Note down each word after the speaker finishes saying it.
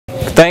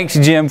thanks,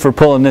 Jim, for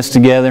pulling this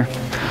together.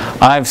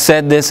 I've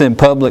said this in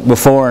public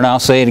before, and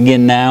I'll say it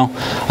again now.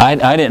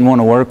 I didn't want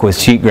to work with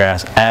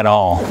cheatgrass at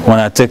all when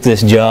I took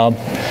this job.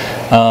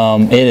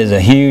 It is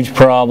a huge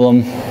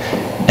problem,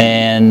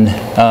 and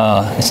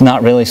it's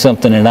not really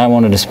something that I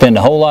wanted to spend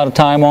a whole lot of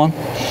time on.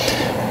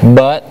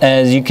 But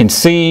as you can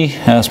see,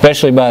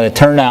 especially by the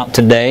turnout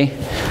today,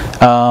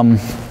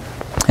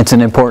 it's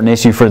an important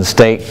issue for the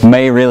state.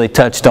 May really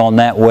touched on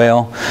that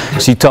well.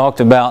 She talked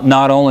about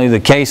not only the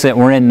case that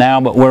we're in now,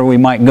 but where we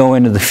might go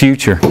into the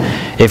future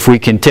if we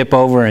can tip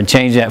over and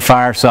change that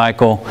fire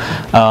cycle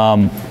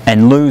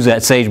and lose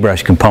that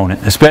sagebrush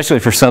component, especially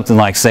for something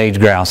like sage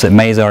grouse that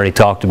May's already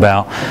talked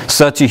about.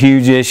 Such a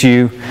huge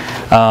issue,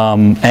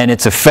 and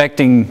it's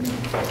affecting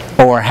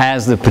or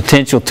has the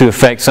potential to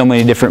affect so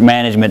many different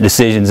management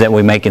decisions that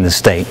we make in the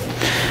state.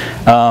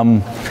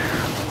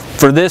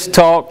 For this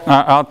talk,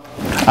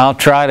 I'll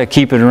try to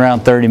keep it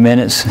around 30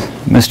 minutes.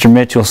 Mr.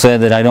 Mitchell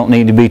said that I don't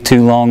need to be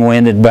too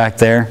long-winded back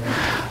there.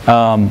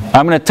 I'm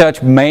going to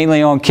touch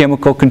mainly on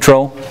chemical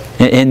control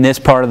in this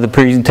part of the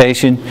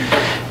presentation.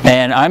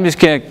 And I'm just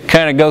going to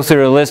kind of go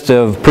through a list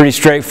of pretty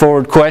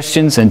straightforward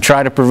questions and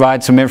try to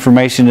provide some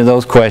information to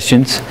those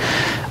questions.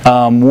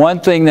 One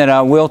thing that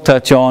I will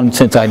touch on,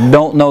 since I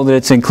don't know that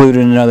it's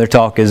included in another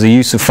talk, is the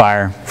use of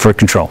fire for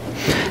control.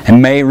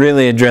 And May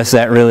really address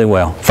that really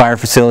well. Fire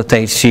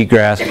facilitates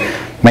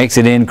cheatgrass, makes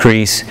it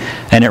increase,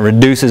 and it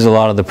reduces a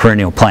lot of the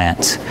perennial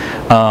plants.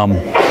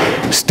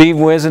 Steve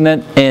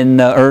Wisenant in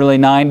the early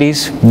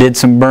 90s did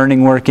some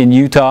burning work in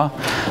Utah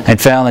and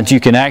found that you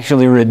can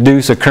actually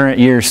reduce a current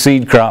year's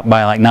seed crop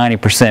by like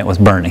 90% with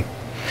burning.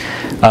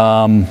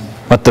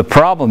 But the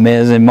problem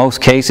is, in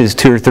most cases,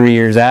 2 or 3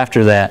 years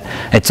after that,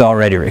 it's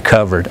already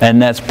recovered.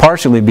 And that's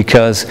partially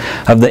because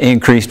of the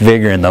increased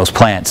vigor in those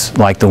plants,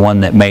 like the one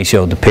that May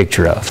showed the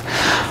picture of.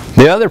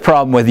 The other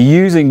problem with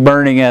using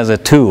burning as a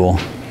tool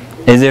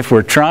is if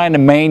we're trying to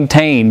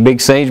maintain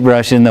big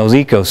sagebrush in those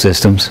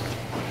ecosystems,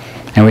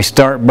 and we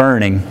start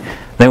burning,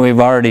 then we've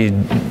already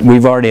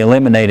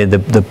eliminated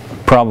the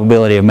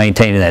probability of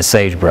maintaining that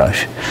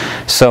sagebrush.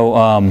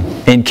 So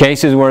in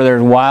cases where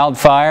there's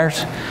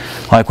wildfires,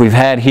 like we've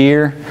had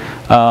here,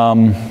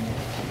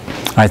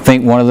 I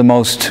think one of the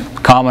most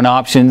common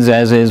options,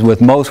 as is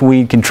with most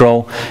weed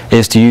control,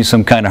 is to use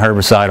some kind of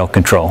herbicidal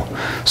control.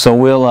 So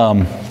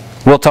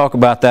we'll talk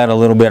about that a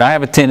little bit. I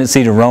have a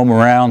tendency to roam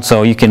around,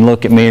 so you can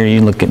look at me or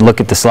you can look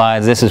at the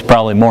slides. This is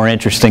probably more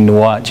interesting to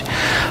watch.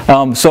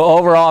 So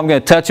overall, I'm going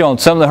to touch on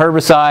some of the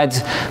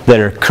herbicides that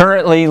are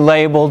currently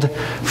labeled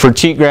for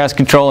cheatgrass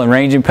control in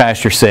range and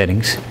pasture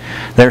settings.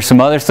 There are some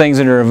other things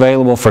that are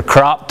available for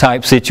crop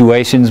type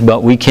situations,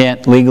 but we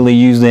can't legally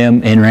use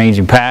them in range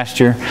and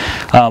pasture.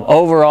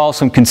 Overall,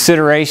 some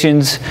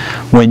considerations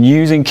when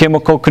using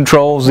chemical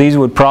controls. These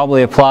would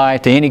probably apply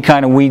to any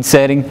kind of weed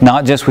setting,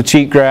 not just with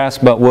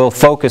cheatgrass, but we'll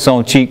focus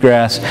on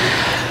cheatgrass.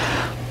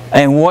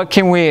 And what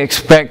can we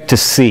expect to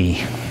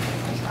see?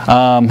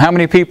 How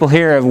many people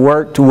here have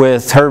worked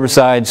with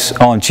herbicides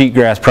on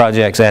cheatgrass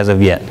projects as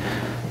of yet?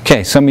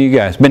 Okay, some of you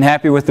guys. Been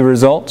happy with the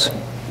results?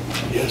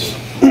 Yes.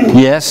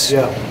 Yes?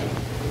 Yeah.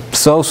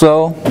 So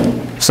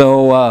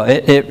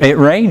it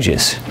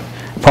ranges.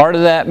 Part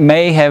of that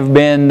may have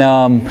been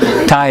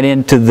tied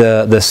into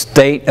the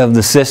state of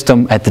the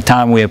system at the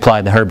time we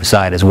applied the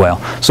herbicide as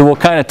well. So we'll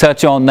kind of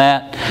touch on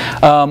that.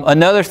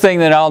 Another thing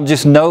that I'll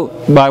just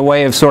note by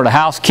way of sort of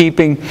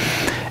housekeeping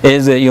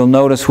is that you'll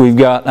notice we've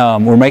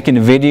got, we're making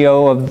a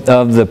video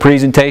of the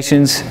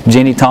presentations.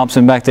 Jenny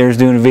Thompson back there is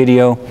doing a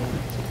video.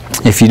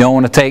 If you don't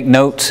want to take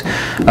notes,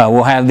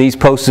 we'll have these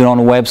posted on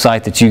the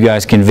website that you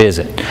guys can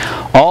visit.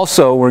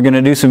 Also, we're going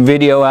to do some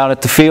video out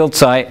at the field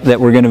site that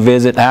we're going to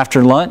visit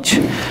after lunch,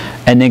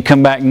 and then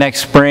come back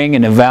next spring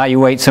and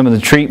evaluate some of the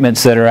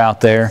treatments that are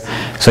out there,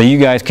 so you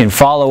guys can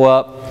follow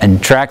up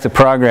and track the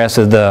progress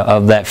of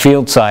that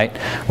field site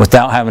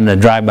without having to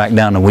drive back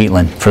down to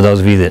Wheatland, for those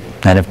of you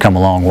that have come a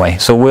long way.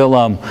 So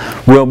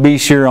we'll be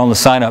sure on the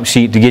sign-up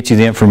sheet to get you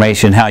the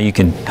information how you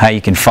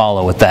can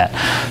follow with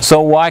that.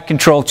 So why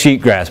control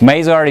cheatgrass?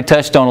 May's already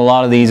touched on a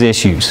lot of these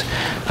issues.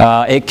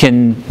 It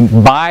can,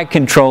 by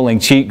controlling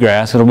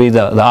cheatgrass, it'll be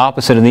the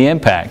opposite of the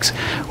impacts.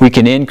 We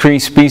can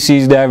increase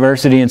species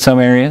diversity in some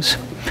areas.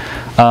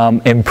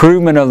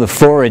 Improvement of the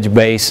forage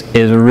base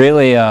is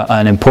really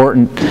an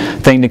important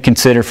thing to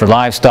consider for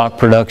livestock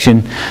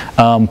production.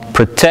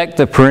 Protect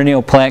the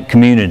perennial plant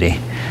community.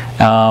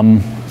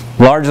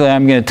 Largely,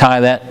 I'm going to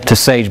tie that to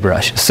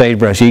sagebrush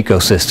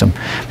ecosystem,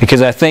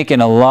 because I think in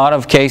a lot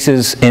of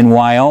cases in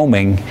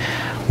Wyoming,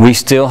 we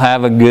still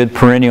have a good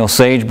perennial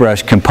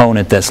sagebrush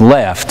component that's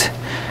left.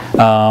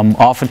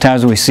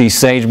 Oftentimes we see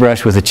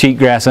sagebrush with a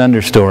cheatgrass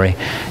understory,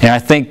 and I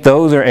think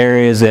those are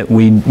areas that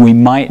we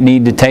might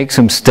need to take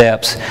some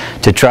steps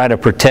to try to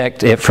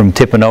protect it from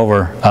tipping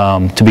over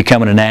to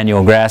becoming an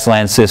annual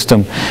grassland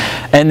system.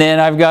 And then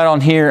I've got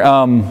on here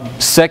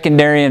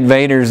secondary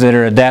invaders that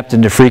are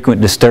adapted to frequent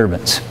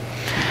disturbance.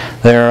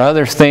 There are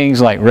other things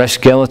like rush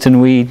skeleton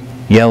weed,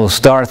 yellow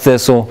star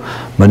thistle,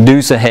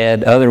 Medusa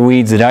head, other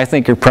weeds that I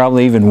think are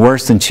probably even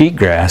worse than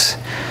cheatgrass,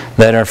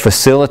 that are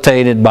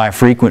facilitated by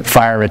frequent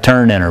fire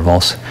return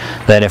intervals,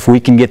 that if we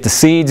can get the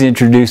seeds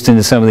introduced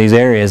into some of these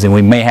areas, then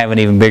we may have an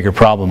even bigger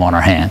problem on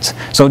our hands.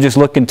 So just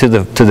look into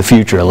the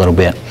future a little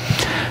bit.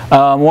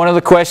 One of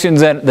the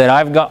questions that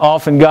I've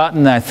often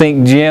gotten, I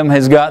think Jim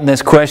has gotten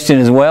this question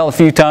as well a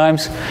few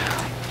times: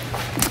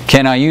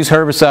 can I use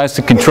herbicides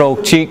to control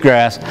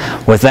cheatgrass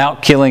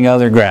without killing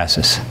other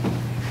grasses?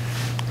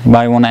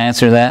 Anybody want to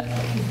answer that?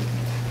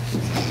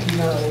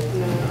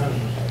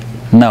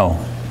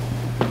 No.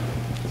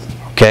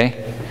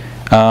 Okay.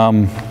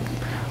 Well,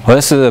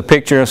 this is a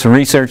picture of some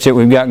research that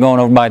we've got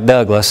going over by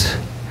Douglas.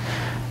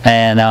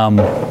 And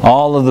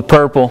all of the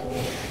purple,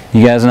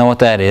 you guys know what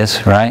that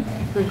is, right?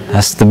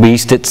 That's the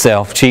beast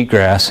itself,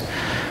 cheatgrass.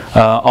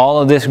 All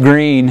of this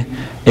green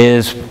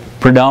is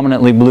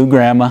predominantly blue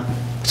grama,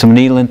 some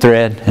needle and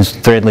thread, and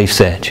some threadleaf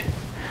sedge.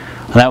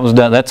 And that was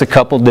done. That's a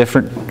couple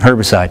different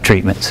herbicide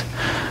treatments.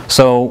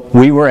 So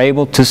we were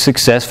able to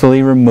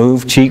successfully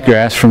remove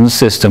cheatgrass from the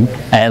system,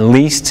 at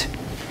least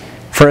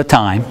for a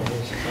time,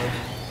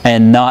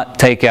 and not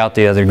take out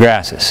the other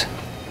grasses.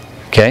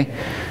 Okay?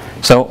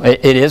 So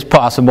it is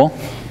possible.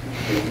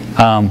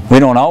 We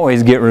don't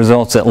always get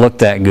results that look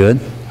that good.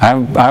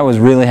 I was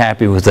really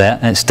happy with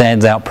that, and it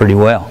stands out pretty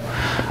well.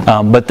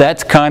 But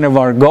that's kind of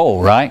our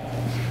goal, right?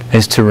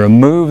 Is to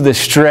remove the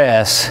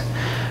stress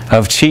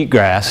of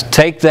cheatgrass,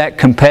 take that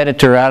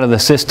competitor out of the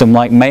system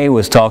like May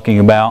was talking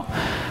about.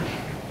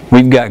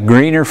 We've got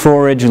greener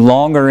forage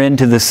longer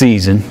into the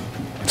season,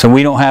 so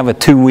we don't have a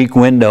 2-week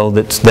window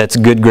that's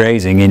good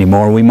grazing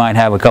anymore. We might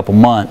have a couple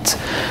months.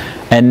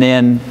 And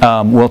then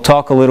we'll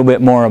talk a little bit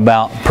more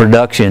about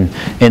production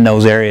in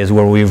those areas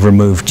where we've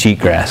removed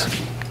cheatgrass.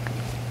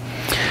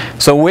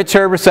 So which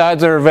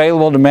herbicides are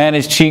available to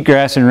manage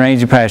cheatgrass in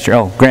range and pasture?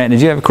 Oh, Grant,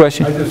 did you have a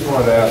question? I just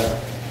wanted to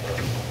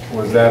ask,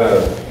 was that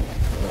a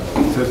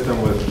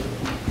system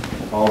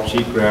with all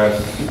cheatgrass,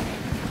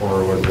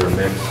 or was there a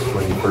mix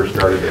when you first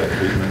started that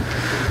treatment?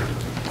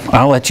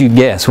 I'll let you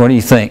guess. What do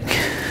you think?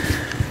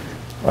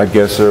 I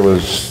guess there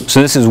was...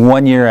 So this is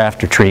 1 year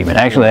after treatment.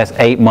 Actually, that's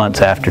 8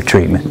 months after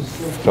treatment.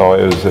 So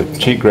it was a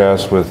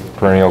cheatgrass with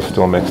perennials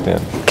still mixed in.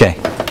 Okay.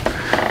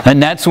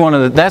 And that's one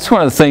of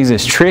the things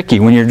that's tricky.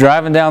 When you're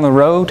driving down the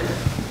road,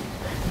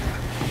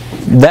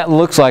 that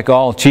looks like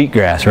all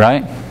cheatgrass,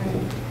 right?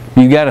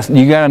 You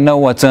gotta know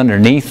what's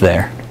underneath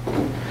there.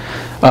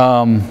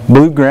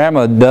 Blue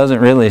grama doesn't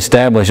really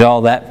establish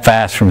all that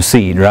fast from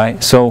seed,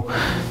 right? So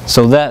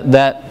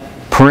that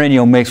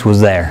perennial mix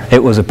was there.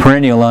 It was a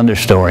perennial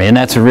understory, and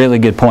that's a really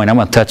good point. I'm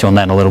going to touch on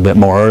that a little bit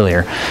more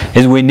earlier.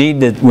 Is we need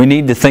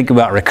to think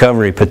about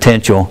recovery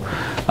potential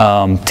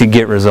to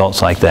get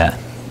results like that.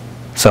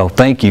 So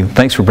thank you.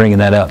 Thanks for bringing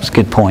that up. It's a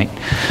good point.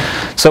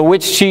 So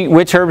which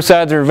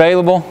herbicides are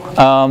available?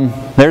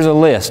 There's a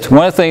list.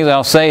 One of the things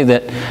I'll say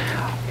that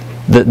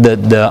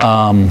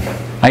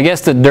I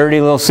guess the dirty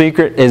little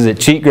secret is that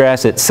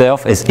cheatgrass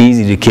itself is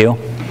easy to kill.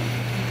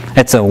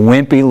 It's a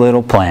wimpy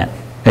little plant.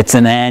 It's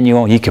an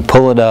annual. You can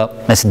pull it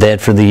up. It's dead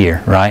for the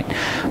year, right?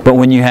 But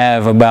when you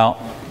have about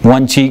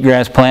one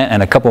cheatgrass plant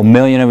and a couple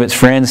million of its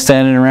friends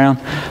standing around,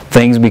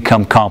 things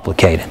become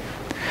complicated.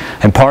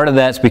 And part of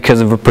that's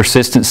because of a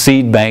persistent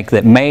seed bank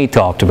that May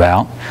talked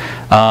about.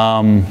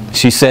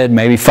 She said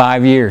maybe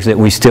 5 years that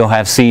we still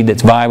have seed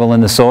that's viable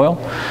in the soil.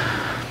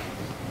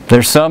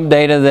 There's some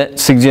data that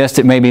suggests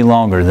it may be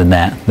longer than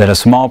that a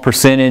small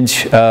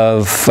percentage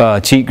of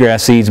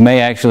cheatgrass seeds may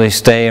actually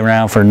stay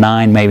around for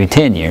 9, maybe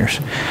 10 years.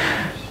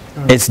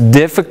 It's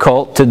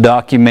difficult to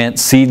document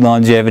seed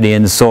longevity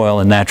in the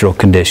soil in natural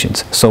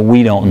conditions, so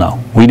we don't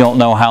know. We don't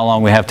know how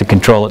long we have to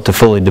control it to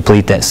fully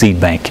deplete that seed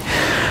bank.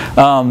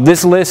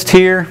 This list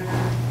here,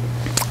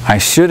 I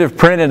should have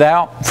printed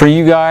out for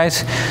you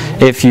guys.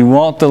 If you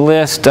want the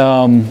list,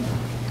 let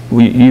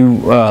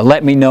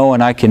me know,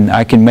 and I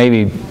can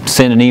maybe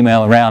send an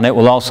email around. It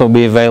will also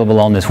be available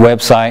on this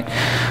website.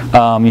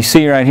 You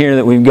see right here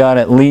that we've got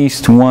at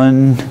least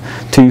 1,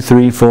 2,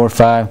 3, 4,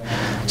 5.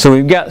 So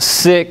we've got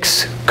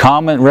 6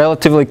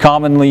 relatively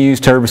commonly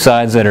used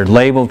herbicides that are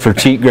labeled for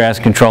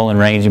cheatgrass control in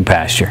range and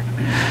pasture.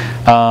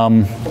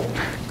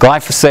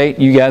 Glyphosate,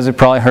 you guys have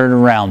probably heard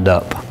of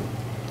Roundup,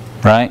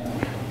 right?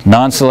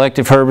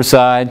 Non-selective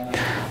herbicide,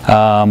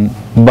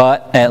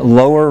 but at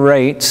lower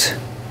rates,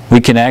 we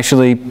can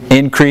actually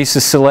increase the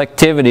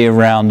selectivity of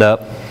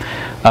Roundup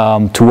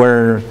to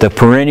where the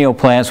perennial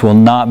plants will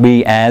not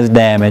be as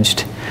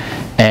damaged,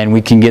 and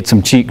we can get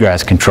some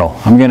cheatgrass control.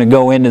 I'm going to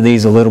go into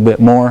these a little bit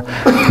more.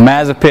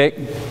 Mazapic,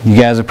 you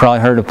guys have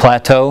probably heard of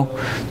Plateau.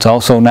 It's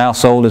also now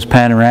sold as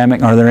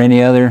Panoramic. Are there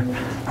any other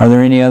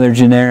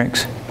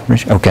generics?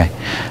 Okay.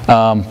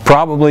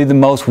 Probably the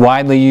most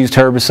widely used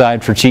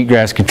herbicide for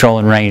cheatgrass control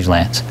in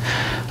rangelands.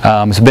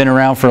 It's been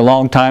around for a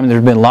long time.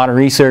 There's been a lot of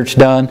research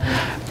done.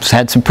 It's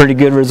had some pretty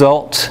good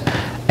results,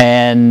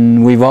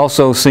 and we've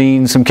also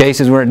seen some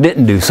cases where it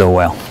didn't do so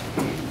well.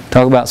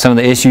 talk about some of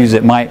the issues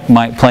that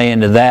might play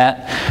into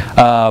that.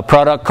 A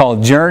product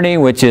called Journey,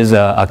 which is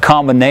a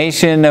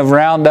combination of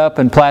Roundup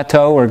and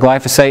Plateau, or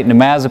glyphosate and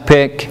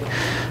imazapic.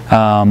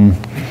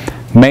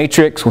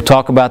 Matrix, we'll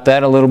talk about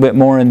that a little bit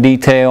more in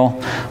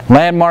detail.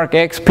 Landmark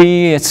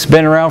XP, it's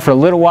been around for a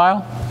little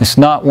while. It's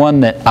not one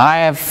that I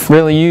have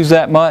really used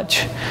that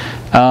much,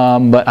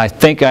 but I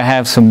think I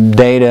have some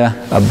data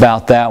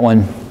about that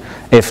one.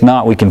 If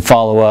not, we can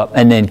follow up.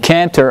 And then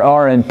Cantor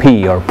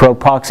RNP, or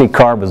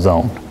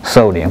propoxycarbazone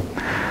sodium,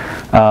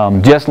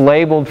 just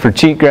labeled for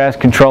cheatgrass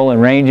control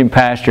and range and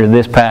pasture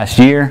this past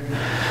year.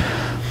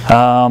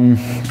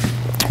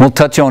 We'll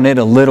touch on it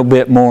a little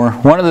bit more.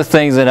 One of the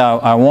things that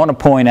I want to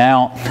point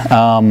out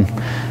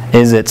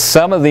is that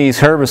some of these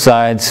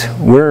herbicides,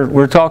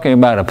 we're talking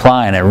about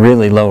applying at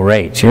really low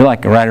rates. You're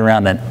like right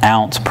around an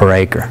ounce per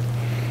acre,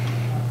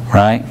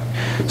 right?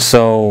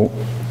 So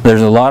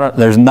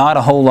there's not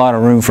a whole lot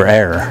of room for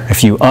error.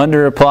 If you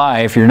under apply,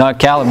 if you're not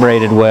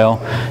calibrated well,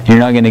 you're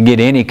not going to get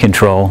any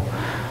control.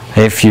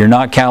 If you're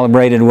not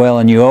calibrated well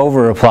and you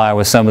over apply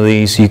with some of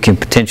these, you can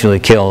potentially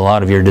kill a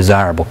lot of your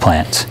desirable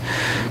plants.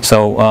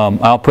 So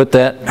I'll put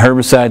that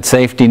herbicide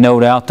safety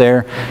note out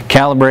there.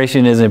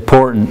 Calibration is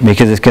important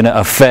because it's going to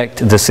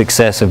affect the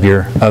success of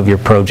your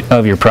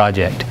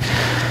project.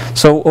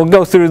 So we'll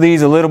go through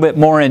these a little bit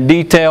more in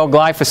detail.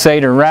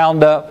 Glyphosate or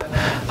Roundup.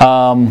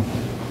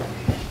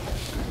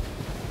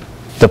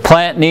 The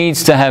plant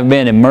needs to have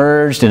been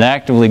emerged and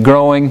actively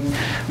growing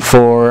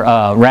for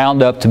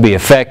Roundup to be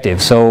effective.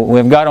 So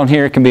we've got on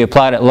here, it can be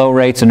applied at low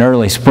rates in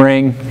early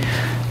spring.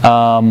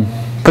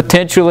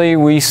 Potentially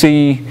we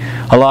see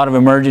a lot of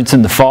emergence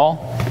in the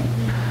fall.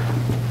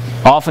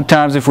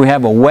 Oftentimes if we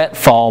have a wet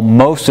fall,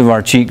 most of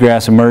our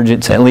cheatgrass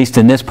emergence, at least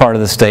in this part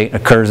of the state,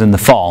 occurs in the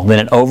fall. Then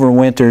it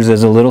overwinters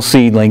as a little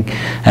seedling,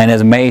 and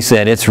as May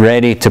said, it's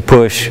ready to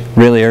push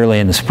really early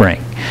in the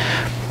spring.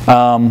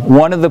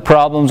 One of the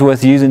problems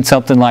with using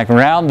something like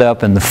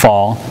Roundup in the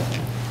fall,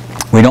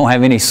 we don't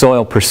have any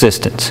soil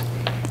persistence,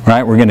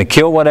 right? We're going to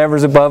kill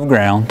whatever's above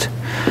ground,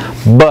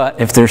 but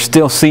if there's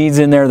still seeds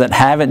in there that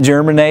haven't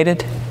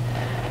germinated,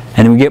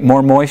 and we get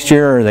more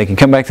moisture, or they can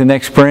come back the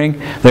next spring,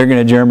 they're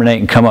going to germinate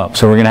and come up.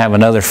 So we're going to have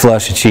another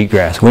flush of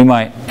cheatgrass. We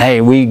might, hey,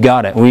 we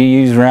got it. We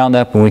used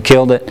Roundup and we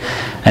killed it,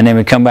 and then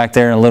we come back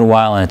there in a little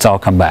while and it's all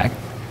come back.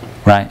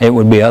 Right? It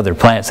would be other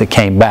plants that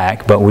came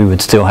back, but we would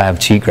still have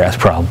cheatgrass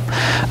problem.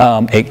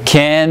 It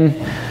can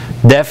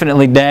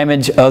definitely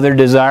damage other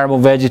desirable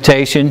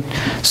vegetation.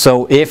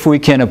 So if we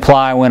can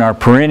apply when our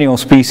perennial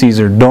species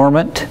are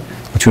dormant,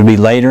 which would be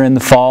later in the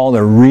fall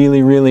or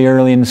really, really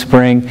early in the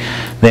spring,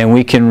 then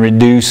we can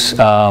reduce,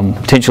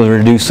 potentially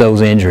reduce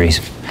those injuries.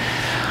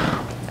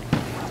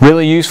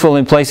 Really useful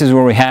in places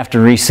where we have to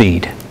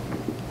reseed,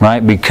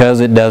 right?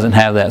 Because it doesn't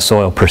have that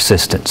soil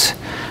persistence.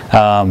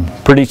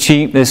 Pretty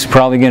cheap. This is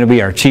probably going to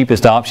be our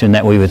cheapest option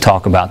that we would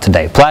talk about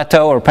today.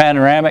 Plateau or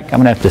panoramic,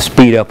 I'm going to have to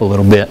speed up a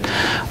little bit.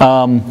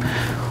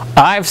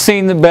 I've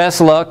seen the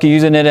best luck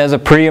using it as a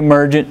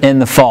pre-emergent in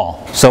the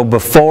fall. So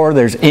before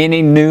there's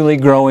any newly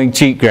growing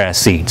cheatgrass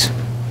seeds,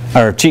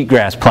 or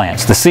cheatgrass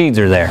plants. The seeds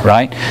are there,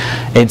 right?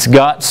 It's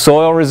got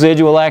soil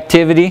residual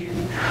activity,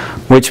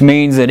 which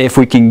means that if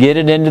we can get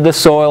it into the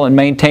soil and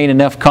maintain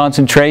enough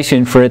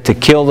concentration for it to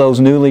kill those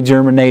newly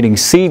germinating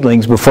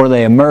seedlings before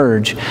they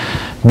emerge,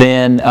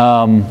 then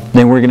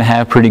we're going to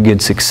have pretty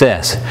good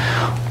success.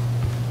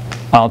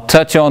 I'll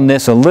touch on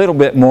this a little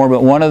bit more,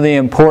 but one of the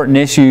important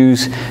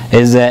issues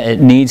is that it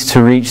needs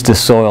to reach the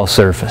soil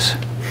surface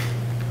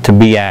to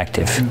be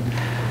active.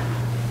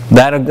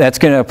 That's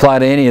going to apply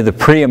to any of the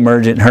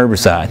pre-emergent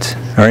herbicides,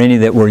 or any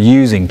that we're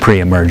using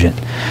pre-emergent.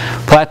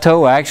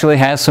 Plateau actually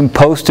has some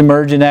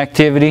post-emergent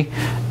activity,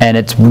 and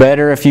it's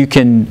better if you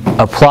can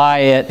apply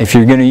it, if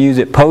you're going to use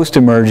it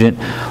post-emergent,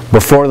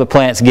 before the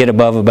plants get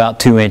above about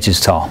 2 inches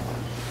tall,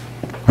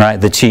 right,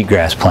 the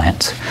cheatgrass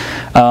plants.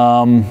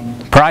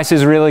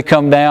 Prices really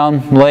come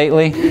down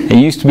lately. It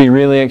used to be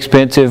really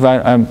expensive.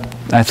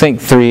 I think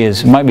 3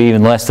 is, might be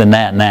even less than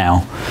that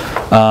now.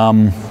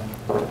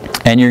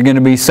 And you're going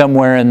to be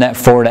somewhere in that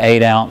 4 to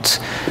 8 ounce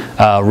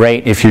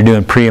rate if you're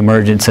doing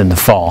pre-emergence in the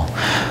fall.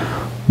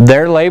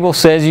 Their label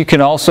says you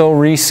can also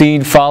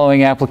reseed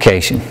following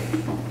application.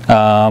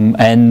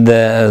 And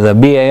the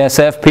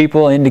BASF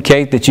people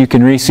indicate that you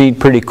can reseed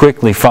pretty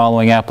quickly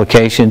following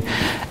application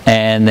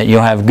and that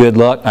you'll have good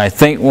luck. I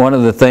think one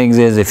of the things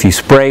is if you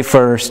spray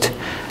first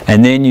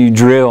and then you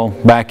drill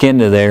back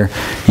into there,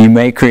 you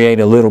may create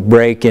a little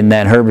break in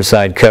that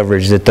herbicide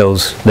coverage that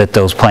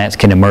those plants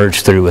can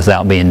emerge through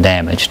without being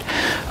damaged.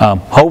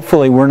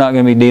 Hopefully we're not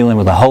going to be dealing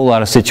with a whole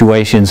lot of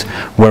situations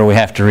where we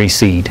have to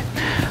reseed.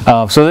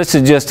 So this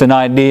is just an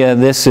idea.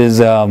 This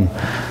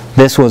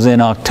was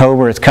in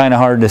October. It's kind of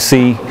hard to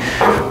see.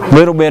 A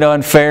little bit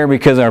unfair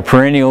because our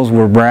perennials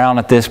were brown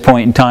at this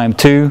point in time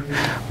too.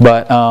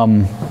 But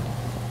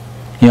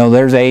you know,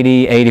 there's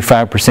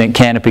 80–85%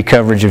 canopy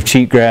coverage of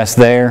cheatgrass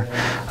there.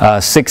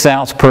 6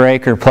 ounce per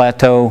acre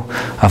plateau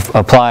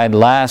applied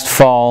last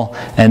fall,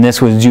 and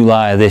this was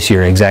July of this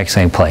year, exact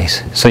same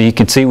place. So you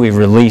can see we've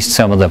released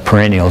some of the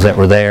perennials that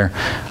were there,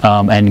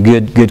 and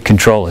good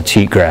control of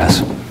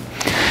cheatgrass.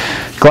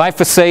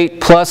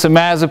 Glyphosate plus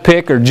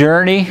imazapic or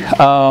Journey.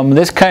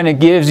 This kind of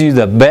gives you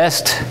the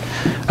best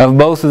of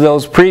both of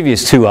those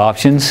previous 2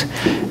 options,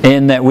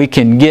 in that we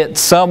can get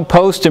some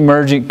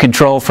post-emergent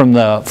control from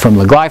the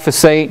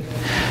glyphosate,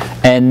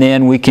 and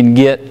then we can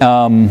get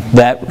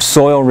that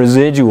soil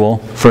residual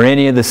for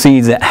any of the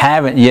seeds that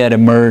haven't yet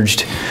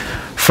emerged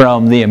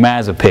from the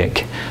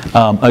imazapic.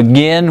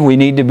 Again, we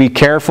need to be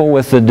careful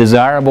with the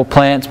desirable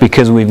plants,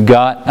 because we've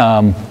got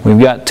 2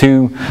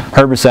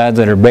 herbicides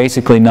that are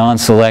basically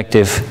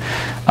non-selective.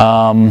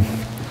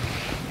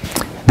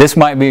 This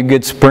might be a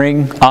good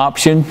spring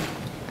option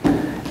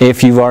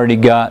if you've already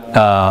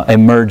got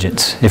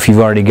emergence, if you've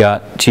already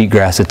got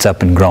cheatgrass that's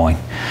up and growing.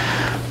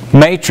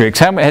 Matrix,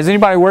 has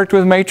anybody worked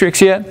with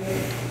Matrix yet?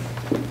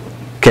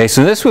 Okay,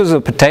 so this was a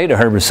potato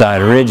herbicide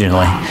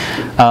originally,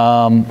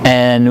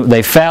 and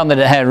they found that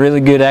it had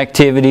really good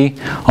activity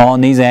on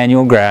these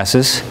annual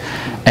grasses,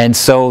 and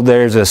so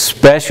there's a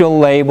special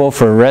label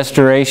for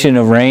restoration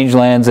of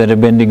rangelands that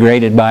have been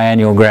degraded by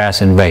annual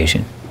grass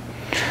invasion.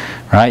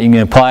 Right, you can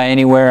apply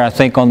anywhere. I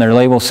think on their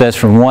label says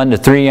from 1 to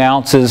 3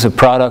 ounces of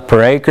product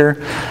per acre.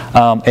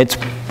 It's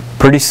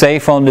pretty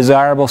safe on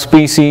desirable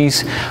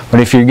species, but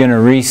if you're going to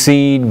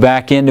reseed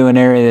back into an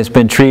area that's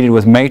been treated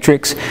with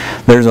Matrix,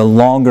 there's a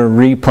longer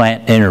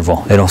replant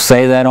interval. It'll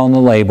say that on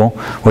the label,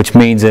 which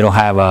means it'll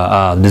have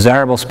a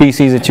desirable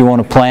species that you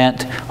want to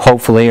plant,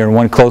 hopefully, or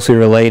one closely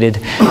related,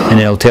 and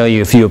it'll tell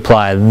you if you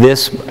apply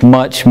this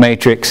much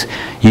Matrix,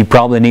 you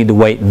probably need to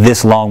wait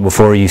this long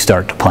before you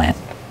start to plant.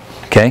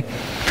 Okay?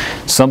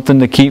 Something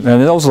to keep. I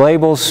mean, those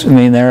labels, I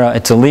mean,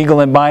 it's a legal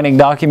and binding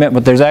document,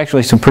 but there's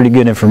actually some pretty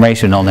good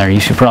information on there. You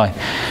should probably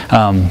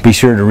be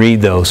sure to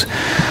read those.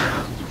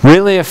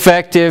 Really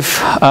effective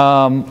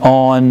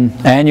on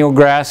annual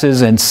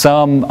grasses, and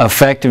some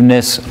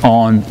effectiveness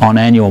on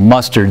annual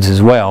mustards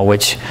as well,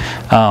 which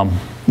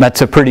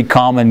that's a pretty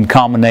common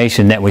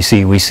combination that we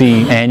see. We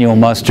see annual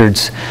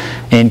mustards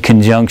in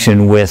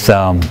conjunction with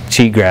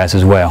cheatgrass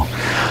as well.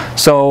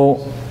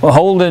 So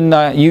Holden,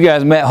 you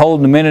guys met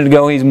Holden a minute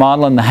ago. He's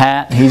modeling the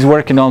hat. He's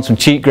working on some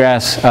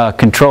cheatgrass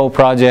control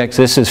projects.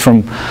 This is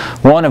from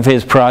one of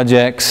his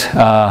projects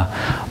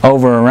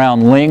over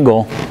around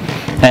Lingle.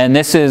 And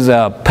this is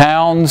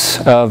pounds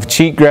of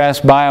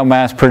cheatgrass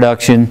biomass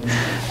production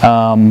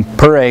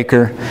per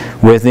acre,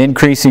 with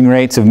increasing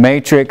rates of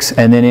matrix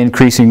and then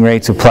increasing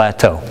rates of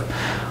plateau.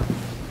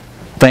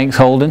 Thanks,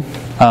 Holden.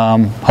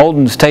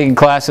 Holden's taking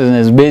classes and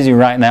is busy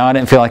right now. I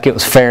didn't feel like it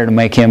was fair to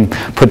make him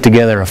put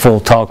together a full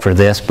talk for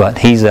this, but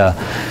he's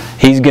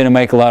going to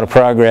make a lot of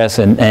progress,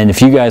 and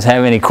if you guys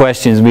have any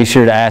questions, be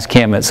sure to ask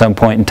him at some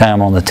point in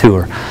time on the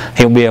tour.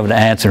 He'll be able to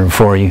answer them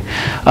for you.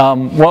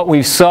 What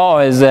we saw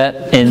is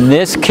that in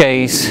this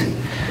case,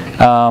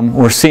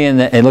 we're seeing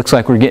that it looks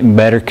like we're getting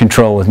better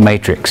control with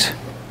matrix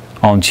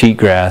on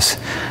cheatgrass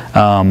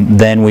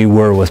than we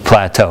were with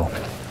plateau.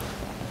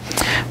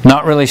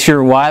 Not really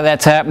sure why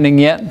that's happening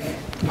yet.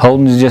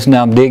 Holden's just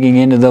now digging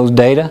into those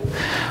data,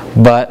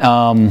 but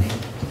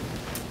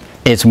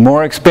it's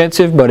more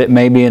expensive, but it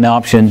may be an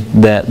option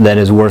that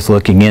is worth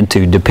looking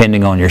into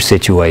depending on your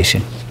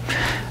situation.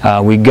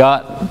 We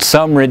got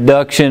some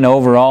reduction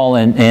overall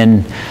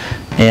in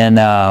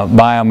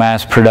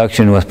biomass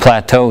production with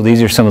plateau.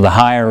 These are some of the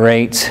higher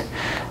rates,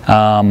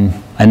 and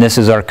this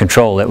is our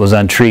control that was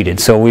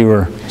untreated. So we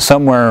were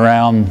somewhere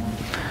around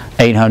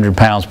 800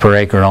 pounds per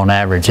acre on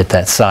average at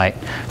that site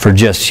for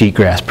just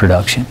cheatgrass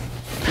production.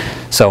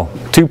 So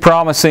 2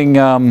 promising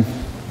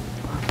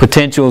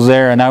potentials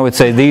there, and I would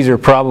say these are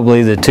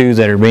probably the 2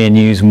 that are being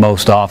used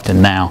most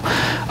often now.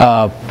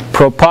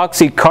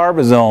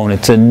 Propoxycarbazone,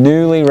 it's a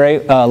newly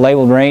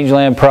labeled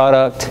rangeland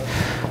product.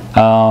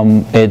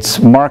 It's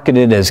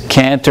marketed as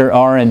Cantor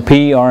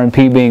RNP,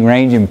 RNP being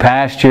range and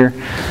pasture.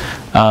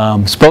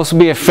 Supposed to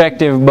be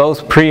effective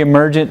both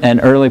pre-emergent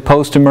and early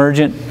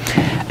post-emergent.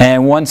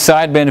 And one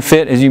side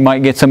benefit is you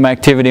might get some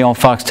activity on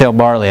foxtail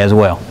barley as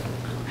well.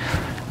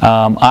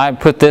 I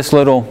put this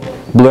little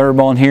blurb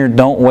on here: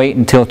 don't wait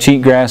until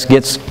cheatgrass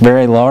gets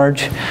very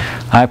large.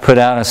 I put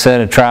out a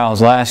set of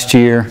trials last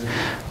year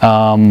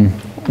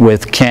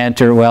with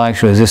Cantor, well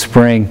actually it was this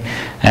spring,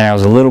 and I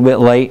was a little bit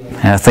late,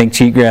 and I think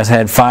cheatgrass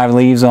had 5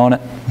 leaves on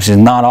it, which is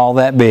not all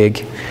that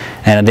big,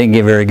 and I didn't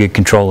get very good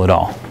control at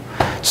all.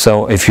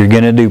 So if you're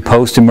going to do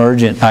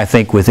post-emergent, I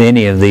think with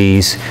any of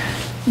these,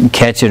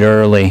 catch it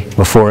early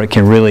before it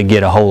can really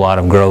get a whole lot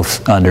of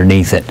growth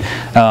underneath it.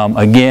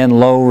 Again,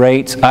 low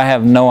rates. I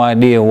have no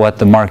idea what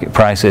the market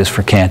price is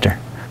for Cantor.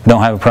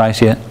 Don't have a price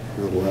yet?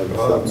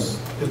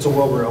 It's a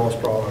Wilbur-Ellis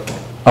product.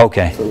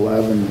 Okay. It's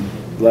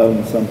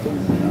 11 something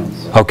an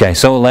ounce. Okay,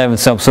 so 11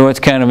 something. So it's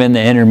kind of in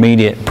the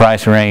intermediate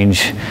price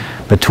range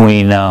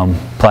between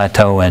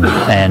plateau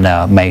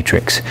and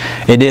matrix.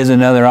 It is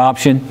another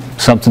option,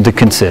 something to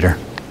consider.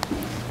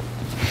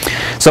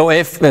 So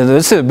if,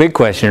 this is a big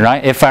question,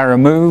 right? If I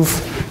remove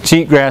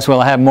cheatgrass,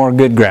 will I have more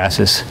good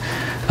grasses?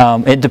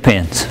 It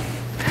depends.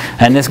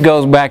 And this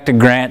goes back to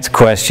Grant's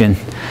question.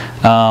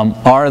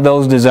 Are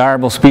those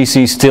desirable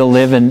species still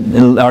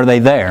living? Are they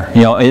there?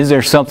 You know, is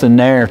there something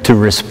there to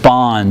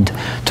respond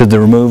to the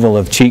removal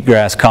of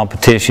cheatgrass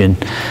competition?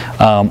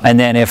 And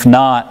then if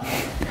not,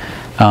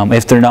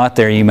 if they're not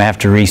there, you may have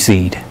to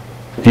reseed.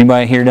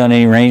 Anybody here done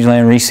any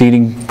rangeland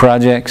reseeding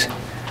projects?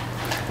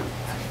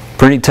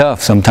 Pretty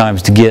tough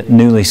sometimes to get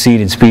newly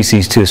seeded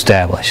species to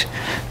establish.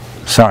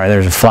 Sorry,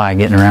 there's a fly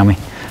getting around me.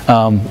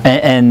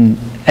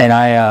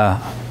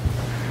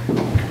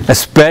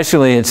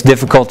 Especially it's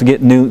difficult to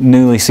get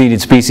newly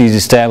seeded species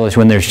established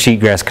when there's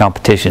cheatgrass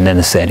competition in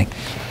the setting.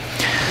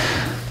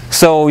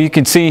 So you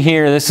can see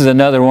here, this is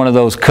another one of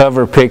those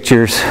cover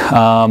pictures.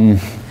 The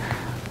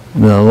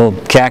little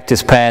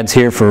cactus pads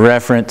here for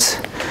reference.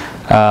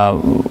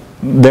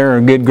 There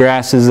are good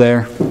grasses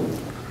there,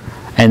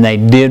 and they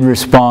did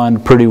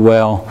respond pretty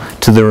well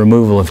to the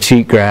removal of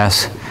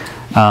cheatgrass.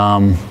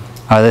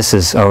 This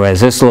is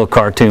this little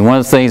cartoon. One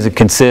of the things to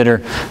consider,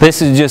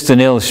 this is just an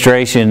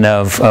illustration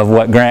of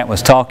what Grant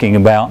was talking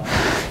about.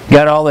 You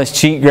got all this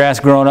cheatgrass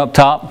growing up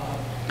top.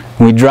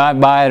 When you drive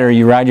by it, or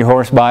you ride your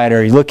horse by it,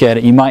 or you look at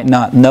it, you might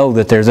not know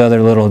that there's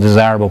other little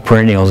desirable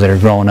perennials that are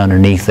growing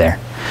underneath there.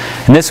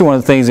 And this is one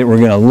of the things that we're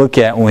going to look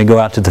at when we go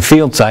out to the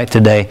field site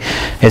today,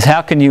 is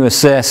how can you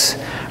assess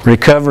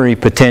recovery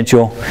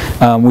potential.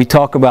 We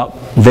talk about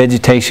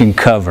vegetation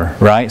cover,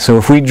 right? So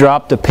if we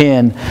drop the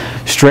pin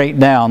straight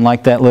down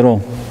like that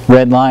little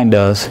red line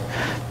does,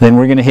 then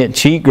we're going to hit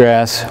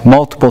cheatgrass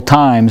multiple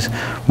times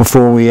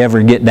before we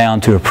ever get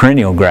down to a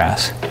perennial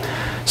grass.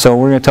 So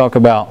we're going to talk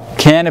about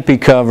canopy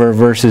cover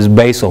versus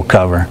basal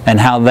cover and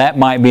how that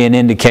might be an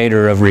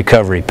indicator of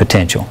recovery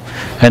potential.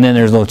 And then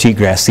there's little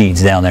cheatgrass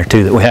seeds down there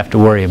too that we have to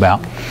worry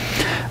about.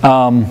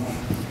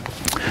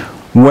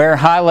 Where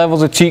high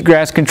levels of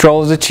cheatgrass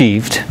control is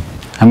achieved,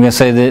 I'm going to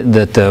say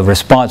that the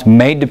response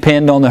may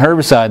depend on the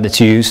herbicide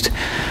that's used.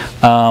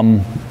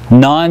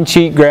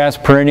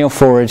 Non-cheatgrass perennial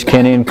forage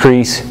can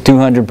increase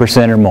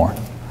 200% or more.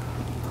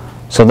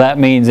 So that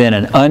means in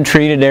an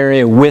untreated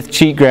area with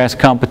cheatgrass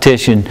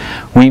competition,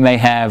 we may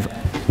have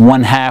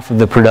 1/2 of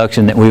the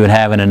production that we would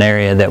have in an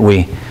area that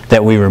we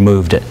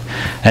removed it.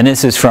 And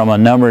this is from a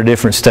number of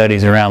different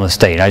studies around the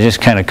state. I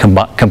just kind of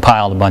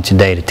compiled a bunch of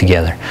data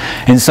together.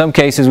 In some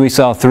cases, we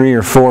saw 3-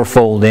 or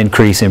 4-fold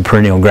increase in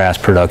perennial grass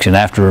production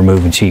after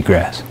removing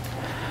cheatgrass.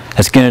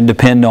 It's going to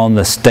depend on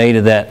the state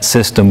of that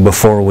system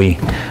before we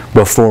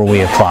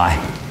apply.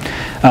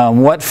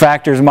 What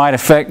factors might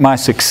affect my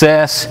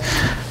success?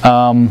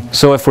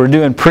 So if we're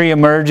doing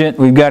pre-emergent,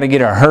 we've got to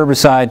get our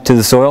herbicide to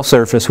the soil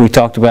surface. We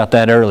talked about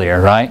that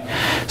earlier, right?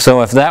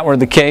 So if that were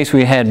the case,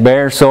 we had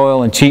bare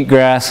soil and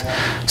cheatgrass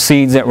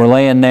seeds that were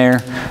laying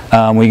there.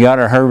 We got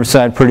our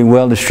herbicide pretty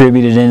well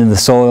distributed into the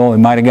soil. We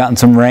might have gotten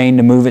some rain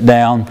to move it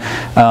down.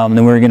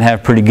 Then we're going to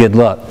have pretty good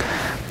luck.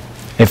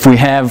 If we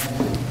have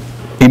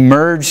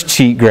emerged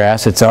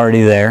cheatgrass, it's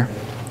already there,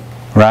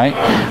 right?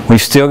 We've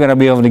still got to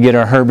be able to get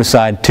our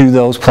herbicide to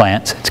those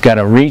plants. It's got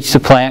to reach the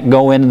plant,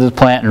 go into the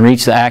plant, and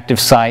reach the active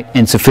site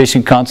in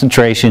sufficient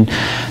concentration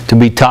to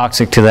be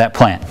toxic to that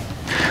plant.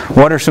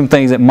 What are some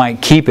things that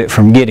might keep it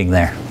from getting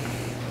there?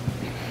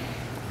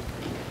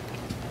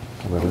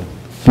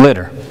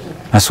 Litter.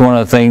 That's one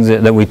of the things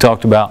that we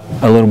talked about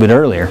a little bit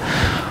earlier.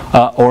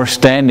 Or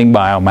standing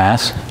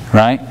biomass,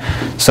 right?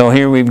 So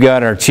here we've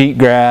got our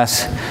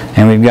cheatgrass,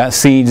 and we've got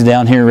seeds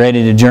down here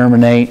ready to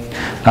germinate.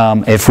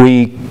 If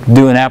we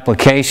do an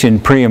application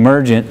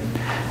pre-emergent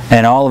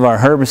and all of our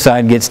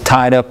herbicide gets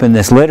tied up in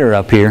this litter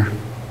up here,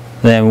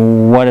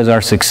 then what is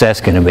our success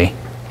going to be?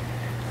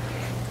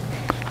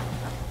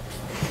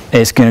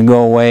 It's going to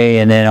go away,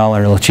 and then all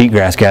our little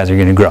cheatgrass guys are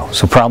going to grow.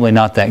 So probably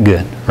not that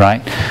good,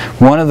 right?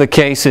 One of the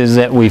cases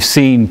that we've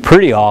seen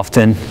pretty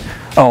often,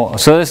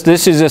 so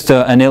this is just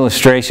an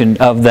illustration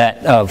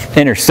of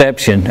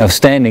interception of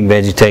standing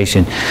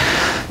vegetation.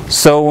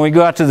 So when we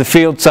go out to the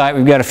field site,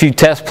 we've got a few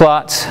test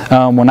plots.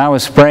 When I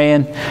was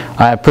spraying,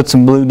 I put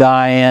some blue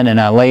dye in, and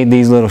I laid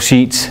these little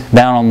sheets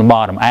down on the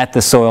bottom at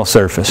the soil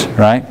surface,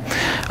 right?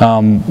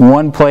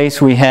 One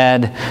place we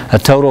had a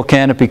total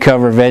canopy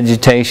cover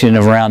vegetation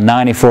of around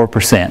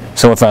 94%.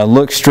 So if I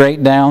look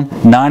straight down,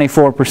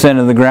 94%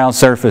 of the ground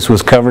surface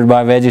was covered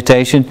by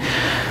vegetation.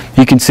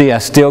 You can see I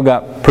still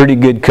got pretty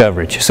good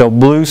coverage. So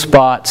blue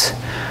spots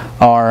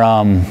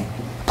are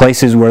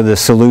places where the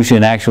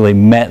solution actually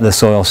met the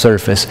soil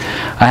surface.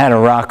 I had a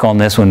rock on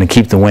this one to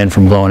keep the wind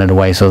from blowing it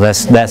away, so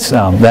that's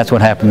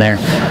what happened there.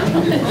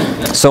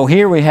 So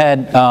here we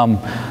had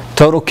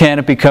total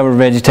canopy cover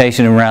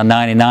vegetation around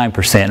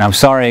 99%. I'm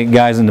sorry,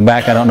 guys in the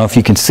back, I don't know if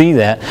you can see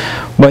that,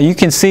 but you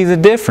can see the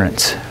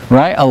difference,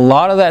 right? A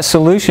lot of that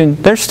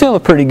solution, there's still a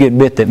pretty good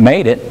bit that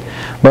made it,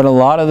 but a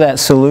lot of that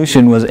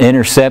solution was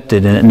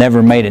intercepted and it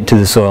never made it to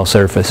the soil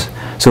surface.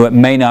 So it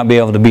may not be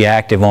able to be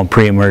active on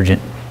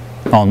pre-emergent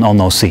on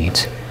those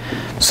seeds.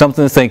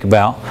 Something to think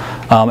about,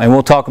 and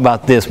we'll talk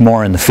about this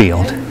more in the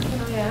field.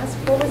 Can I ask,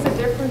 what was the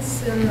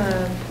difference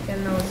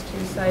in those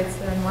two sites,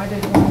 and why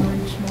did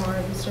one reach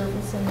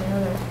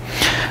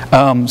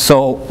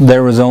So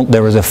there was a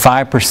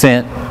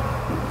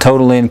 5%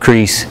 total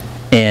increase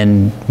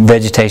in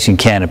vegetation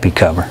canopy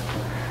cover.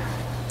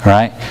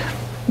 Right?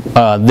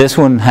 This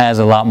one has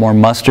a lot more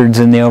mustards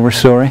in the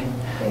overstory.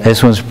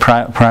 This one's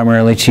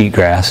primarily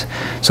cheatgrass.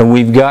 So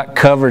we've got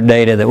cover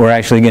data that we're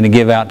actually going to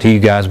give out to you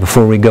guys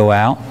before we go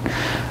out.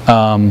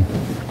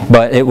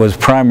 But it was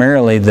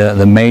primarily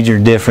the major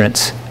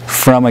difference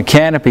from a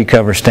canopy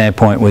cover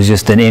standpoint was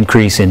just an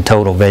increase in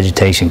total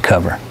vegetation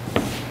cover,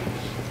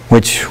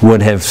 which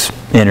would have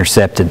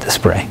intercepted the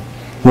spray.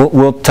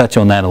 We'll touch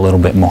on that a little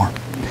bit more.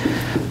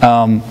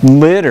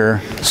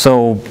 Litter,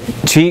 so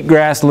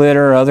cheatgrass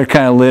litter, other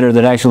kind of litter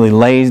that actually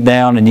lays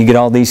down and you get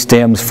all these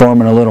stems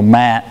forming a little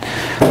mat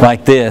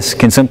like this,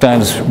 can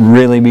sometimes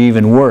really be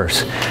even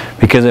worse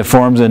because it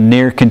forms a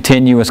near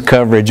continuous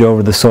coverage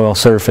over the soil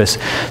surface.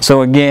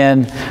 So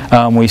again,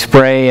 we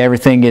spray,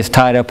 everything gets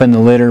tied up in the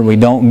litter, we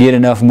don't get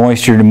enough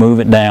moisture to move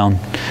it down.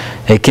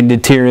 It can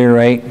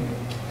deteriorate.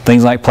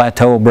 Things like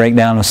plateau will break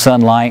down with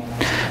sunlight,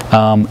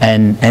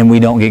 and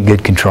we don't get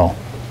good control.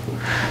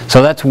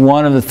 So that's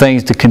one of the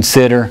things to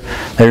consider.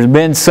 There's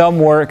been some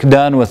work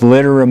done with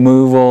litter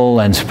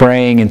removal and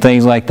spraying and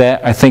things like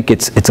that. I think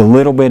it's a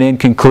little bit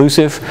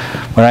inconclusive,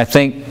 but I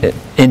think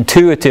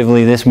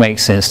intuitively this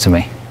makes sense to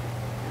me.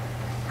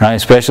 Right?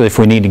 Especially if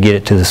we need to get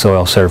it to the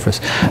soil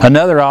surface.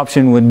 Another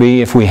option would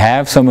be if we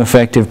have some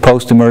effective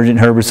post-emergent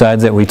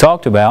herbicides that we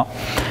talked about,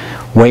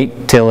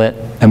 wait till it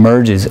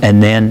emerges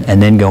and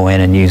then go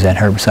in and use that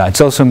herbicide.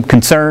 So some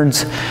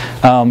concerns,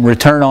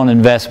 return on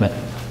investment.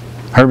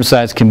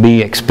 Herbicides can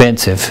be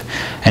expensive,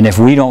 and if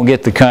we don't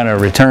get the kind of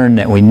return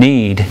that we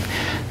need,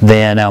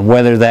 then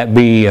whether that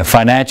be a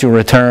financial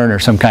return or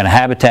some kind of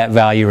habitat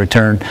value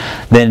return,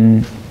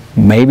 then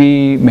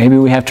maybe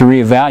we have to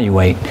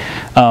reevaluate.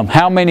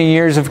 How many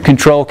years of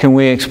control can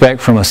we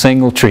expect from a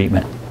single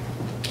treatment?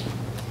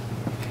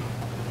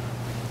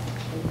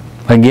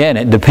 Again,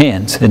 it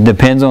depends. It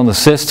depends on the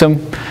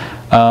system.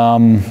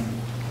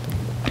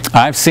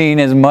 I've seen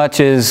as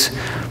much as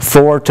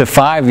 4 to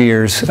 5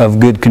 years of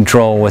good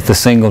control with a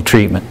single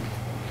treatment,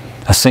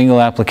 a single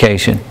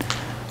application.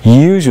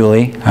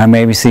 Usually, I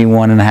maybe see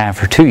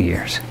 1.5 or 2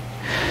 years.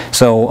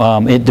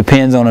 So it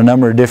depends on a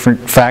number of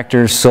different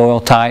factors, soil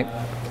type,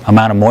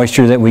 amount of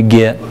moisture that we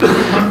get.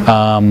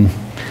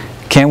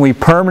 Can we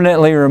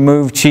permanently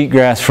remove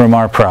cheatgrass from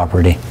our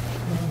property?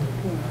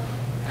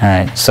 All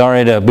right,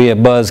 sorry to be a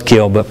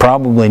buzzkill, but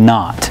probably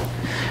not.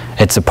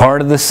 It's a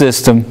part of the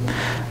system.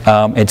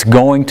 It's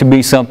going to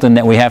be something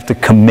that we have to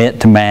commit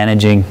to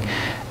managing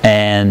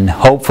and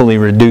hopefully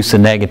reduce the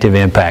negative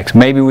impacts.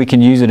 Maybe we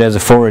can use it as a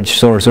forage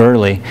source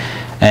early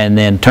and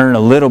then turn a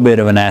little bit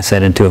of an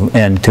asset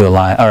into a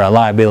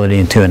liability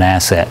into an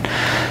asset.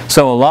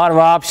 So a lot of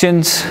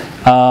options.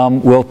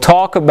 We'll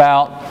talk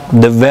about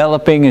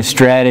developing a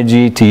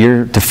strategy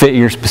to fit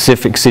your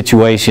specific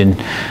situation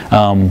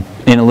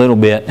in a little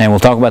bit, and we'll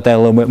talk about that a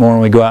little bit more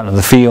when we go out into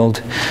the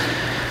field.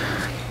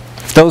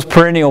 If those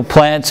perennial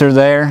plants are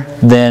there,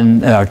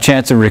 then our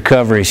chance of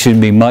recovery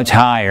should be much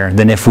higher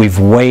than if we've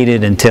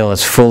waited until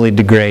it's fully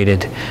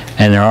degraded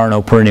and there are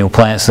no perennial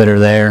plants that are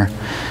there.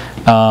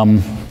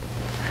 And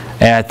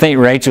I think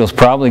Rachel's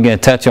probably going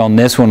to touch on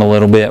this one a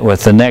little bit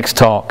with the next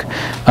talk.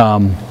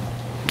 A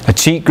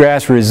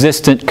cheatgrass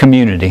resistant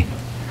community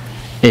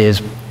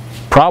is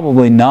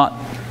probably not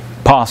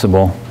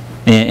possible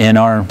in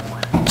our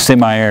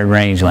semi-arid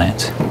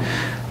rangelands.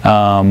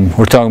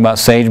 We're talking about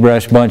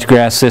sagebrush,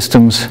 bunchgrass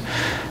systems.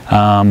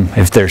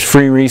 If there's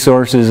free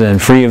resources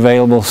and free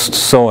available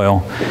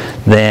soil,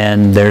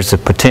 then there's a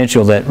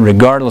potential that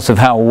regardless of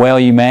how well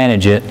you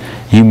manage it,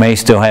 you may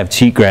still have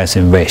cheatgrass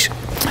invasion.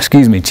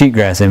 Excuse me,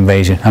 cheatgrass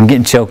invasion. I'm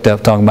getting choked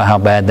up talking about how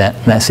bad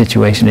that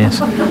situation is.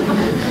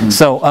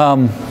 So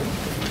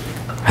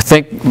I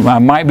think I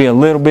might be a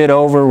little bit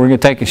over. We're going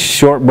to take a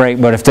short break,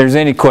 but if there's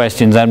any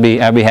questions, I'd be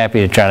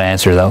happy to try to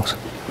answer those.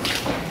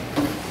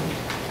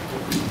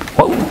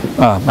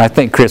 I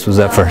think Chris was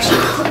up first.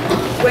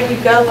 When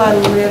you've got a lot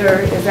of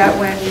litter, is that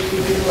when you can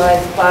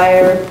utilize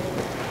fire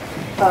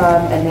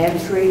and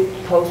then treat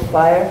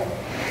post-fire?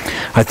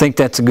 I think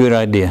that's a good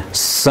idea.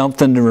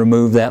 Something to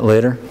remove that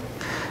litter.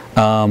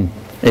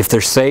 If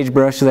there's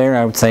sagebrush there,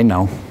 I would say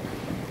no.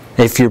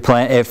 If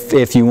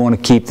you want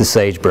to keep the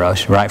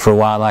sagebrush, right, for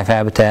wildlife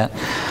habitat.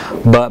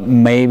 But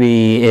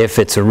maybe if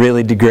it's a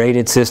really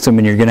degraded system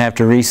and you're going to have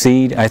to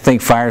reseed, I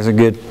think fire is a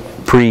good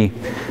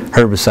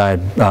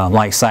pre-herbicide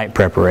like site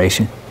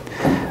preparation.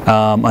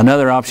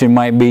 Another option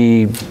might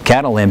be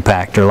cattle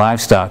impact or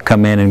livestock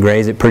come in and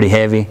graze it pretty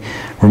heavy,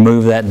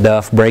 remove that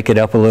duff, break it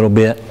up a little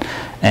bit,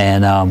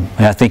 and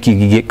I think you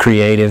can get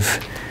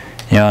creative.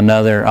 You know,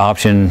 another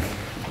option,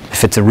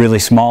 if it's a really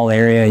small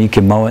area, you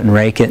can mow it and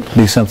rake it,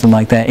 do something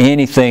like that.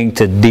 Anything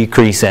to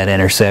decrease that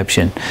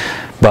interception.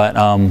 But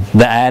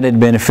the added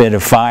benefit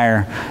of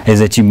fire is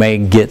that you may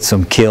get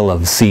some kill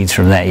of seeds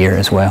from that year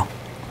as well.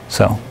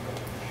 So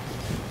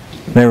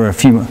there were a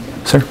few,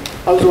 sir?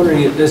 I was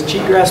wondering, does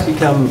cheatgrass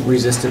become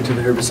resistant to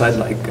the herbicide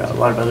like a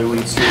lot of other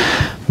weeds do?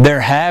 There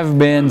have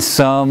been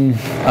some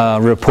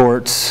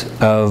reports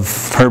of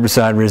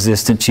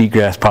herbicide-resistant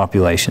cheatgrass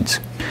populations.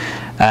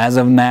 As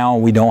of now,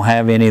 we don't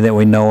have any that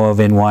we know of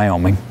in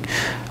Wyoming,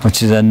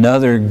 which is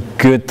another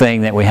good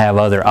thing that we have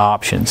other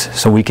options.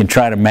 So we can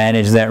try to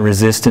manage that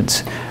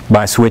resistance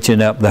by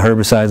switching up the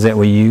herbicides that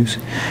we use.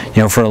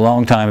 You know, for a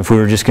long time, if we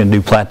were just going to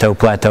do plateau,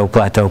 plateau,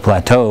 plateau,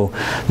 plateau,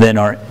 then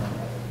our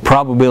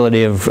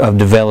probability of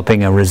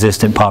developing a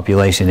resistant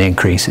population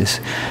increases.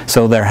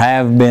 So there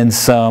have been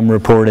some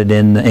reported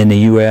in the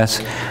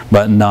U.S.,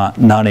 but not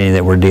any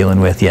that we're dealing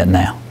with yet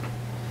now.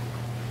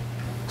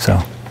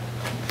 So,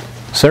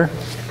 sir?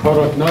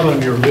 Product not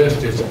on your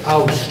list is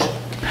oust.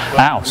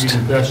 Oust. We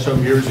invested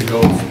some years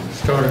ago,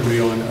 started me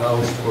on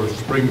oust for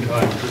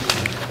springtime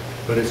treatment,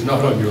 but it's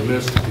not on your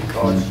list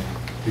because?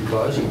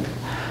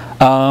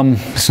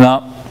 It's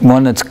not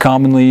one that's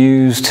commonly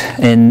used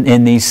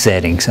in these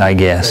settings, I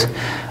guess.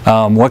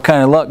 Okay. What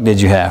kind of luck did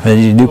you have? Did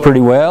you do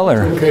pretty well,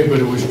 or? Okay, but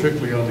it was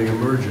strictly on the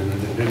emergent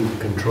and it didn't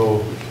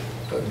control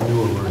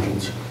new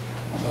emergents.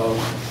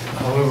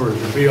 However,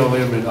 the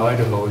BLM in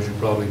Idaho, as you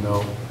probably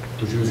know,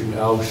 was using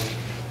oust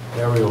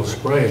aerial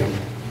spraying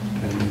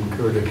and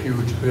incurred a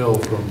huge bill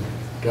from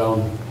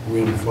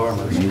downwind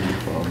farmers.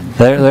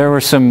 There were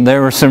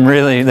some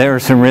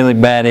really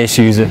bad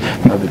issues, and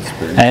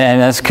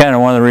that's kind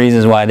of one of the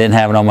reasons why I didn't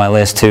have it on my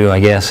list too,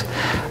 I guess.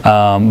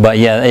 But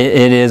yeah,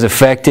 it is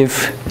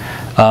effective.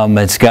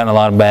 It's gotten a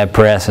lot of bad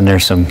press, and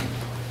there's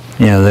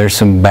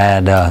some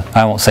bad,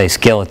 I won't say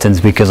skeletons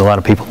because a lot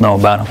of people know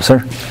about them,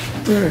 sir.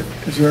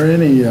 Is there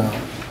any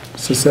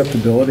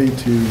susceptibility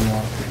to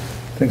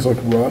things like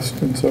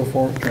rust and so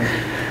forth?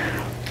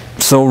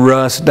 So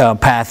rust,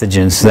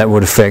 pathogens that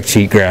would affect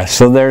cheatgrass.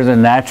 So there's a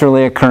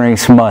naturally occurring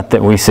smut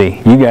that we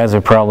see. You guys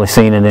have probably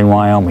seen it in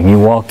Wyoming. You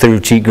walk through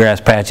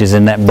cheatgrass patches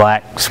and that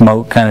black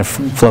smoke kind of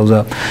flows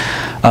up.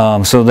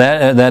 So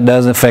that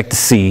does affect the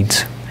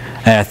seeds.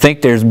 And I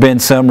think there's been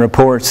some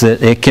reports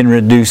that it can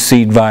reduce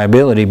seed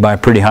viability by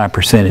pretty high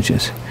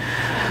percentages.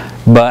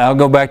 But I'll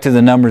go back to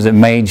the numbers that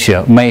May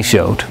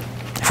showed.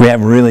 If we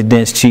have a really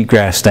dense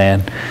cheatgrass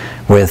stand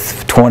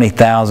with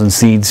 20,000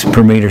 seeds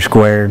per meter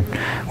squared,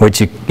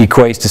 which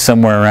equates to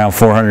somewhere around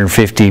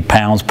 450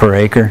 pounds per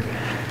acre,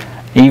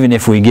 even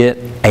if we get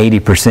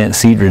 80%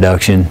 seed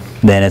reduction,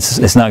 then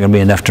it's not going to be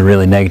enough to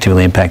really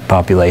negatively impact the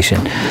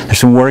population. There's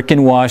some work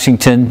in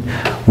Washington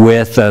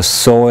with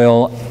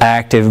soil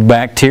active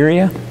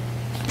bacteria.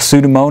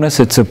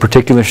 Pseudomonas, it's a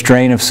particular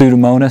strain of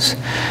Pseudomonas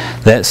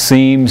that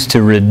seems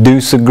to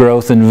reduce the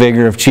growth and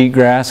vigor of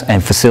cheatgrass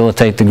and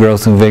facilitate the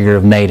growth and vigor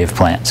of native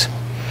plants.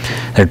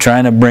 They're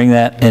trying to bring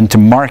that into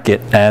market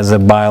as a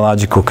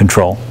biological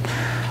control.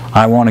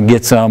 I want to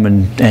get some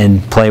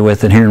and play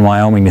with it here in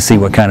Wyoming to see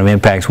what kind of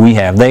impacts we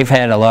have. They've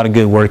had a lot of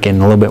good work in a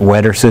little bit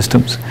wetter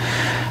systems.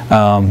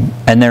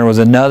 And there was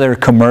another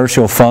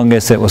commercial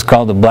fungus that was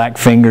called the black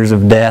fingers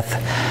of death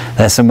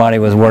that somebody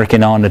was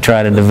working on to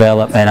try to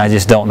develop, and I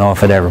just don't know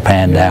if it ever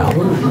panned out.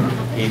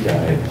 He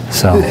died.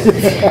 So,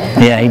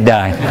 yeah, he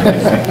died.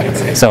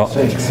 So,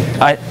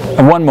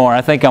 one more.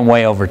 I think I'm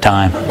way over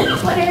time.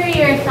 What are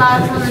your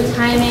thoughts on the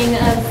timing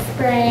of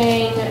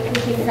spraying the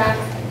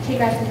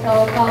cheatgrass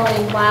control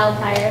following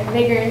wildfire?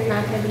 Vigor is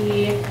not going to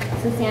be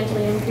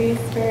substantially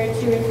increased for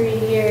 2 or 3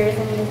 years.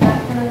 I mean, is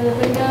that kind of the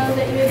window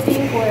that you would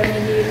think, or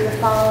maybe the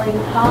following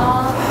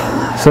fall?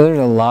 So there's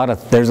a lot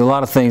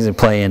of things that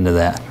play into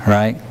that,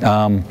 right?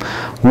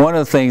 One of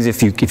the things,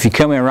 if you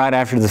come in right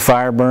after the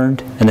fire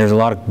burned and there's a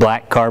lot of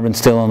black carbon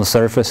still on the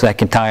surface, that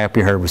can tie up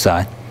your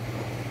herbicide,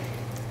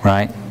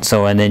 right?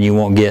 So and then you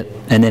won't get,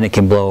 and then it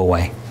can blow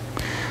away.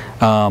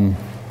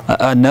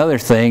 Another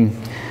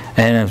thing,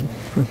 and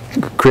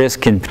Chris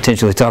can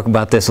potentially talk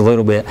about this a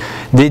little bit.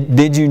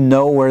 Did you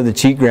know where the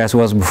cheatgrass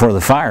was before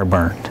the fire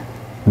burned?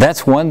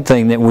 That's one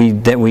thing that we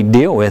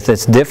deal with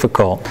that's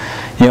difficult.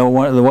 You know,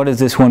 what is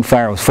this one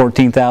fire? It was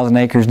 14,000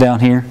 acres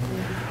down here.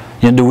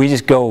 You know, do we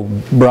just go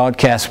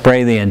broadcast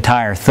spray the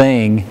entire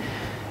thing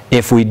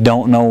if we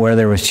don't know where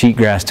there was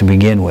cheatgrass to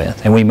begin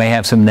with? And we may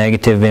have some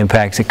negative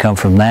impacts that come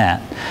from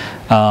that.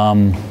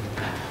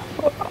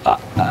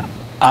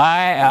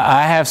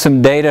 I have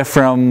some data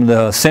from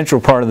the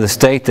central part of the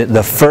state that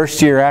the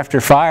first year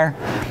after fire,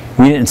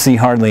 we didn't see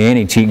hardly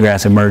any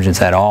cheatgrass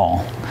emergence at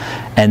all.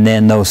 And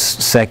then those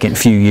second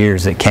few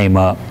years that came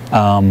up,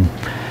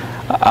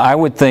 I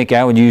would think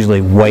I would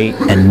usually wait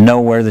and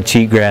know where the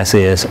cheatgrass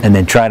is and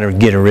then try to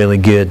get a really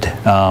good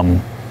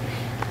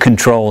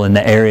control in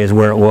the areas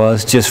where it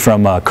was, just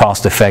from a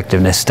cost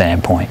effectiveness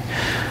standpoint.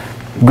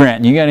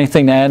 Grant, you got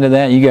anything to add to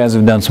that? You guys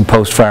have done some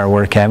post-fire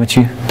work, haven't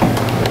you?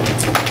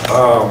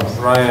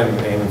 Ryan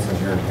Amundsen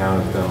here in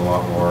town has done a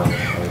lot more,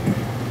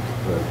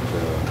 but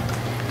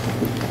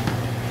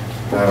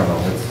I don't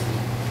know,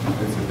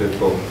 it's a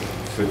difficult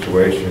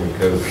situation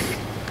because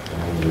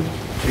the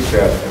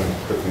cheatgrass can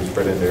quickly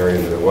spread into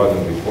areas that it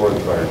wasn't before the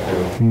fire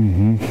too.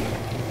 Mm-hmm.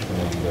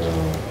 And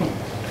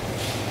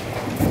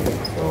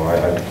so I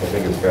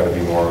think it's got to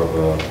be more of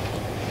a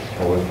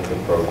holistic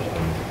approach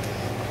than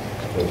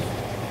just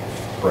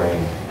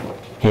spraying.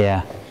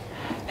 Yeah.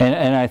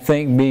 And I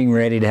think being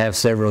ready to have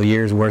several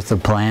years worth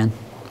of plan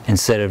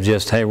instead of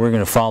just, hey, we're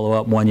going to follow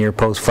up 1 year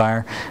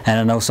post-fire. And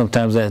I know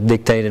sometimes that's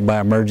dictated by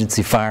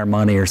emergency fire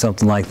money or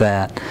something like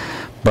that.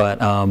 But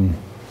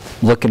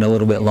looking a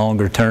little bit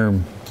longer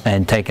term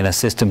and taking a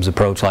systems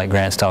approach like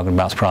Grant's talking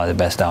about is probably the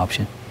best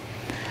option.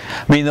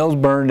 I mean, those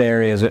burned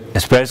areas,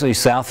 especially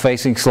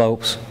south-facing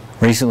slopes,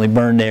 recently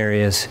burned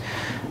areas,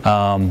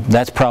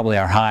 that's probably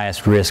our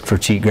highest risk for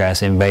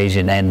cheatgrass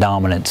invasion and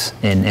dominance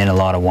in a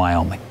lot of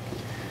Wyoming.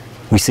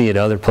 We see it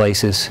other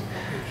places,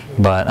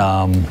 but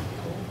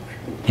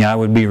you know, I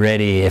would be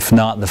ready, if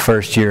not the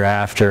first year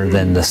after,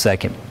 then the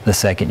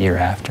second year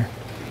after.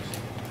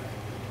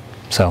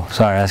 So,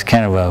 sorry, that's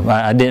kind of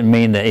I didn't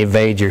mean to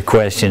evade your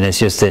question, it's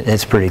just that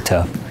it's pretty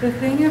tough. The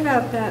thing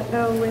about that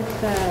though,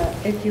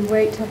 with if you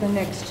wait till the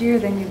next year,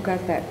 then you've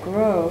got that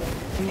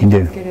growth, and you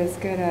don't get as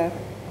good a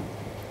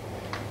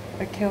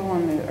kill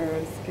on the, or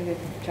as good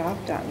a job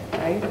done,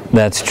 right?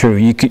 That's true.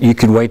 You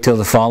could wait till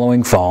the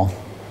following fall.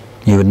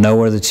 You would know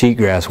where the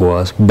cheatgrass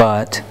was,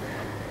 but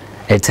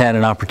it's had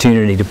an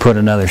opportunity to put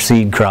another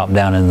seed crop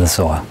down in the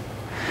soil.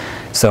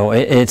 So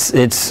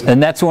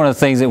and that's one of the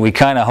things that we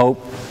kind of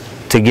hope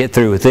to get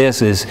through with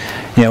this is,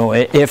 you know,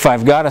 if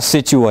I've got a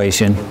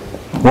situation,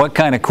 what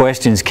kind of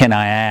questions can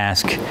I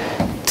ask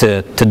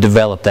to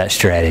develop that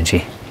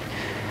strategy?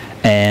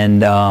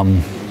 And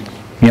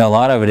you know, a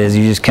lot of it is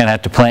you just kind of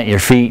have to plant your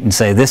feet and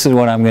say, this is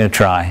what I'm going to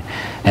try,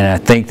 and I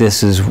think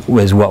this is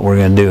what we're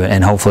going to do,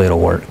 and hopefully it'll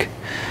work.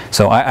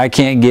 So I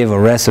can't give a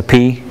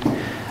recipe.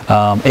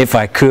 If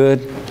I could,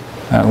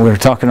 we were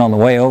talking on the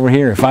way over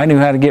here, if I knew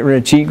how to get rid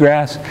of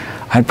cheatgrass,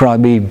 I'd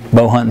probably be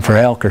bow hunting for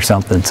elk or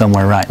something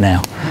somewhere right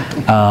now.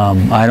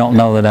 I don't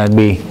know that I'd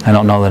be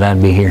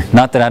here.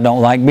 Not that I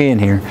don't like being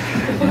here,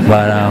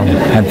 but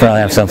I'd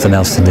probably have something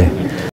else to do.